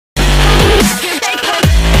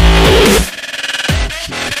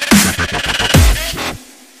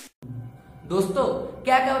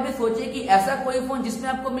Time में अभी सोचिए कि ऐसा कोई फोन जिसमें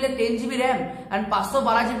आपको मिले 10 GB रैम एंड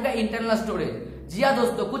 512 GB का इंटरनल स्टोरेज। जी हाँ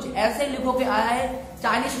दोस्तों, कुछ ऐसे लिखो के आया है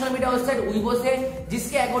Chinese social media website Vivo से,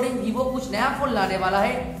 जिसके अकॉर्डिंग वीवो कुछ नया फोन लाने वाला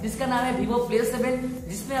है जिसका नाम है VIVO X7,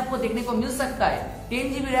 जिसमें आपको देखने को मिल सकता है 10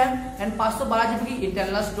 GB रैम एंड 512 GB की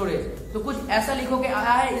इंटरनल स्टोरेज। तो कुछ ऐसा लिखो के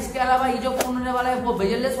आया है। इसके अलावा ये जो फोन होने वाला है वो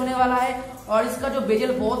बेजललेस होने वाला है और इसका जो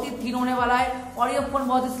बेजल बहुत ही थिन होने वाला है और ये फोन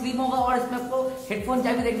बहुत ही स्लिम होगा और इसमें आपको हेडफोन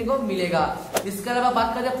जैक भी देखने को मिलेगा। इसके अलावा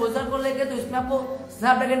बात करें प्रोसेसर को लेकर तो इसमें आपको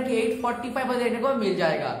स्नैपड्रैगन की 845 देखने को मिल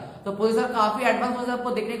जाएगा। तो प्रोसेसर काफी एडवांस प्रोसेसर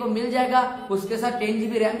आपको देखने को मिल जाएगा, उसके साथ 10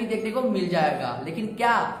 GB रैम भी देखने को मिल जाएगा। लेकिन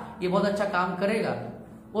क्या ये बहुत अच्छा काम करेगा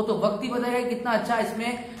वो तो वक्त ही बताएगा कितना अच्छा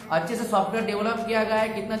इसमें अच्छे से सॉफ्टवेयर डेवलप किया गया है,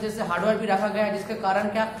 कितना अच्छे से हार्डवेयर भी रखा गया है, जिसके कारण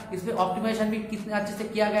क्या इसमें ऑप्टिमाइजेशन भी कितने अच्छे से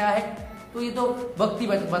किया गया है, तो ये तो वक्त ही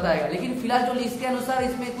बताएगा। लेकिन फिलहाल जो लिस्ट के अनुसार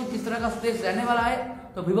इसमेम कुछ इस तरह का स्पेस रहने वाला है।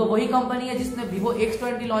 तो वीवो वही कंपनी है जिसने VIVO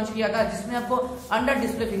X20 लॉन्च किया था, जिसमें आपको अंडर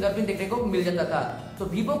डिस्प्ले फिंगरप्रिंट देखने को मिल जाता था। तो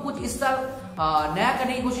वीवो कुछ इस साल नया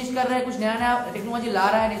करने की कोशिश कर रहा है, कुछ नया नया टेक्नोलॉजी ला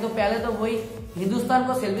रहा है। नहीं तो पहले तो वही हिंदुस्तान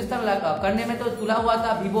को सेल्फी स्टार करने में तो तुला हुआ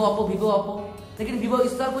था वीवो ओप्पो, लेकिन वीवो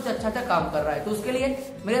इस साल कुछ अच्छा काम कर रहा है। तो उसके लिए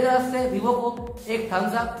मेरे तरफ से वीवो को एक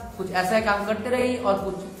थम्स अप। कुछ ऐसा काम करते रहिए और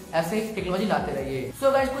कुछ ऐसे टेक्नोलॉजी लाते रहिए।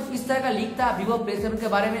 सो गाइस, कुछ इस तरह का लीक था VIVO X7 के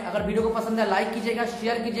बारे में। अगर वीडियो को पसंद है लाइक कीजिएगा,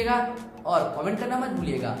 शेयर कीजिएगा और कमेंट करना मत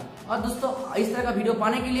भूलिएगा। और दोस्तों इस तरह का वीडियो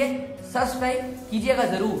पाने के लिए सब्सक्राइब कीजिएगा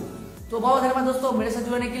जरूर। तो बहुत धन्यवाद दोस्तों मेरे साथ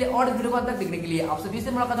जुड़ने के लिए और इस वीडियो को अंत तक देखने के लिए। आपसे फिर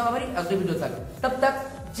से मुलाकात होगा हमारी अगले वीडियो तक। तब तक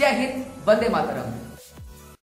जय हिंद, वंदे मातरम।